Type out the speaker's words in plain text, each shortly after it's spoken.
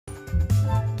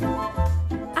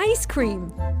ice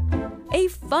cream. A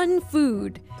fun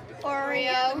food.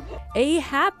 Oreo. A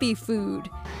happy food.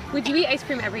 Would you eat ice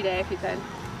cream every day if you could?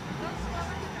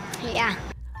 Yeah.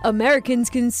 Americans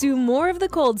consume more of the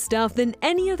cold stuff than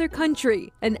any other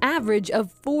country, an average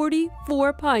of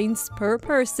 44 pints per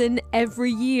person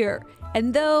every year.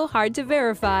 And though hard to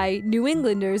verify, New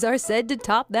Englanders are said to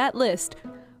top that list.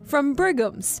 From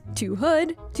Brigham's to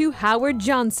Hood to Howard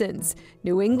Johnson's,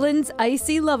 New England's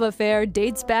icy love affair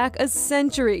dates back a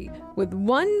century, with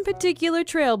one particular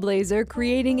trailblazer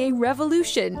creating a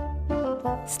revolution.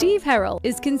 Steve Harrell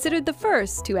is considered the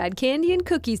first to add candy and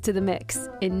cookies to the mix.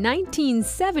 In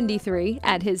 1973,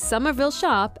 at his Somerville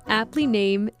shop, aptly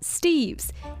named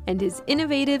Steve's, and his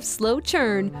innovative slow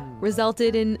churn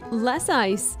resulted in less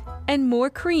ice and more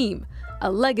cream,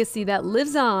 a legacy that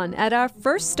lives on at our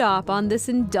first stop on this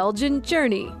indulgent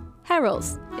journey,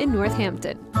 Harrell's in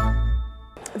Northampton.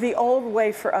 The old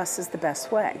way for us is the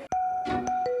best way.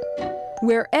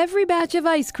 Where every batch of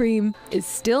ice cream is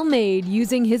still made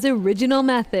using his original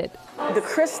method. The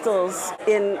crystals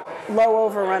in low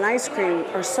overrun ice cream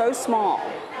are so small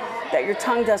that your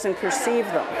tongue doesn't perceive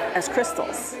them as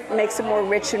crystals. It makes it more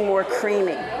rich and more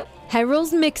creamy.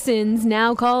 Harrell's Mix-Ins,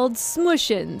 now called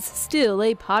Smush-Ins, still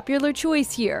a popular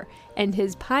choice here, and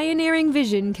his pioneering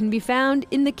vision can be found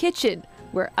in the kitchen,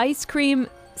 where ice cream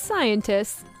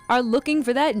scientists are looking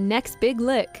for that next big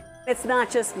lick. It's not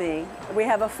just me. We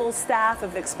have a full staff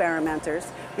of experimenters.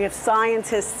 We have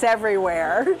scientists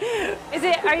everywhere.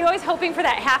 Are you always hoping for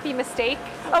that happy mistake?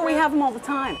 Oh, we have them all the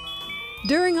time.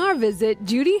 During our visit,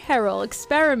 Judy Harrell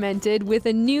experimented with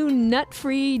a new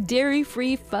nut-free,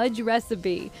 dairy-free fudge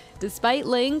recipe, despite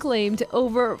laying claim to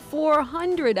over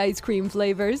 400 ice cream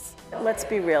flavors. Let's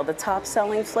be real, the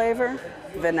top-selling flavor,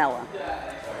 vanilla,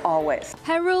 always.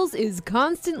 Harrell's is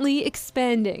constantly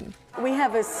expanding. We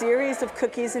have a series of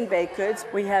cookies and baked goods.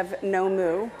 We have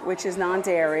Nomu, which is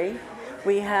non-dairy.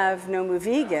 We have Nomu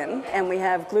Vegan, and we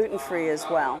have gluten-free as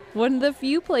well. One of the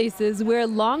few places where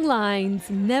long lines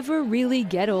never really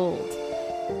get old.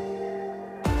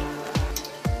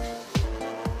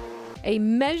 A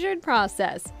measured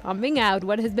process, pumping out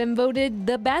what has been voted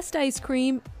the best ice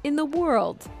cream in the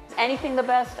world. Anything the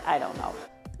best? I don't know.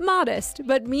 Modest,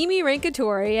 but Mimi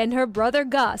Rankatori and her brother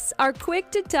Gus are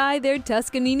quick to tie their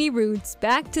Tuscanini roots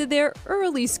back to their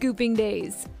early scooping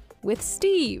days with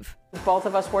Steve. Both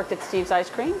of us worked at Steve's Ice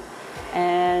Cream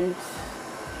and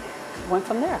went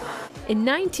from there. In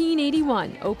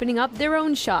 1981, opening up their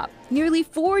own shop. Nearly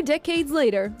 4 decades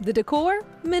later, the decor,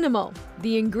 minimal.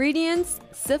 The ingredients,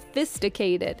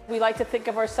 sophisticated. We like to think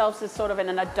of ourselves as sort of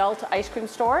an adult ice cream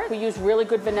store. We use really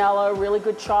good vanilla, really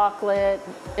good chocolate,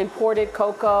 imported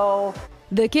cocoa.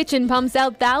 The kitchen pumps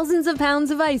out thousands of pounds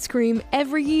of ice cream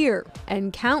every year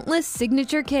and countless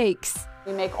signature cakes.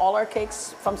 We make all our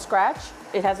cakes from scratch.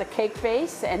 It has a cake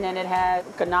base, and then it has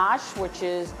ganache, which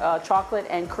is chocolate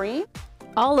and cream.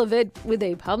 All of it with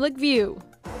a public view.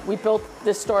 We built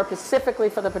this store specifically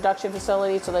for the production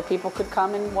facility so that people could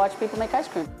come and watch people make ice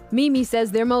cream. Mimi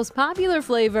says their most popular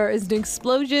flavor is an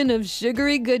explosion of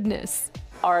sugary goodness.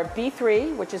 Our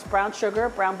B3, which is brown sugar,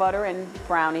 brown butter, and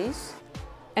brownies.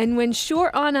 And when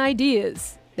short on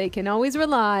ideas, they can always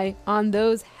rely on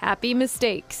those happy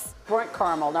mistakes. Burnt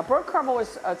caramel. Now, burnt caramel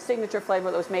was a signature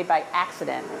flavor that was made by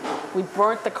accident. We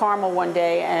burnt the caramel one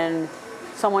day, and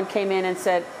someone came in and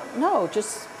said, no,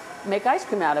 just make ice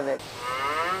cream out of it.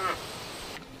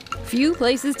 Few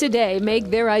places today make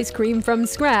their ice cream from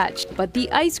scratch, but the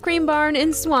Ice Cream Barn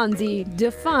in Swansea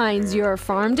defines your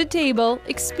farm-to-table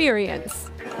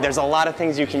experience. There's a lot of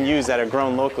things you can use that are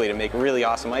grown locally to make really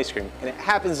awesome ice cream, and it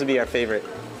happens to be our favorite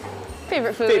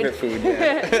food,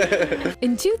 yeah.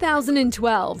 In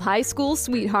 2012, high school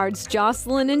sweethearts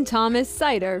Jocelyn and Thomas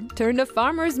Sider turned a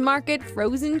farmer's market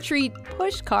frozen treat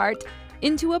push cart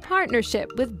into a partnership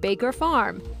with Baker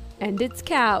Farm and its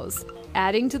cows,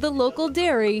 adding to the local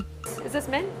dairy. Is this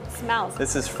mint? Smells.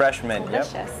 This is fresh mint,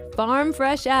 delicious. Yep. Farm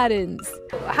fresh add-ins.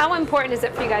 How important is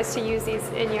it for you guys to use these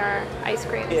in your ice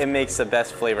cream? It makes the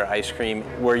best flavor ice cream.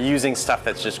 We're using stuff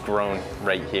that's just grown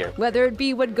right here. Whether it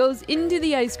be what goes into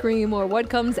the ice cream or what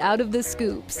comes out of the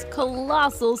scoops,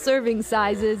 colossal serving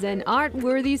sizes and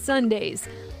art-worthy sundaes,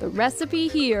 the recipe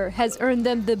here has earned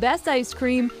them the best ice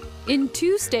cream in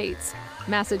 2 states,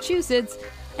 Massachusetts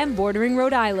and bordering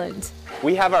Rhode Island.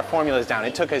 We have our formulas down.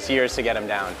 It took us years to get them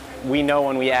down. We know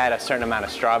when we add a certain amount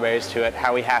of strawberries to it,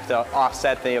 how we have to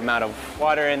offset the amount of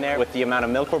water in there with the amount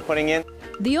of milk we're putting in.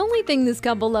 The only thing this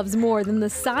couple loves more than the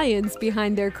science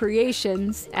behind their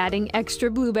creations, adding extra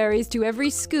blueberries to every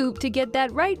scoop to get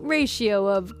that right ratio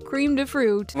of cream to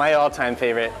fruit. My all-time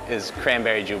favorite is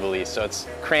Cranberry Jubilee. So it's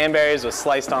cranberries with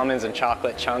sliced almonds and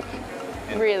chocolate chunk,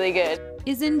 Really good.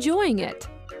 is enjoying it.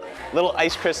 Little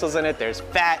ice crystals in it, there's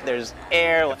fat, there's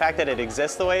air. The fact that it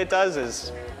exists the way it does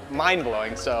is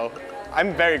mind-blowing, so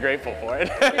I'm very grateful for it.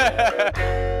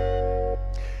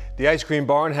 The Ice Cream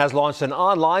Barn has launched an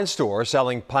online store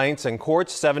selling pints and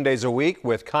quarts 7 days a week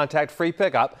with contact-free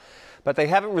pickup. But they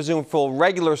haven't resumed full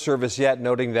regular service yet,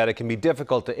 noting that it can be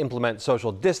difficult to implement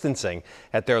social distancing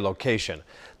at their location.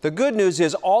 The good news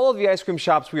is all of the ice cream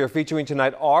shops we are featuring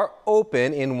tonight are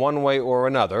open in one way or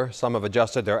another. Some have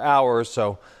adjusted their hours,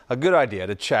 so a good idea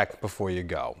to check before you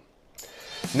go.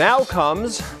 Now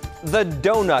comes the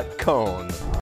donut cone.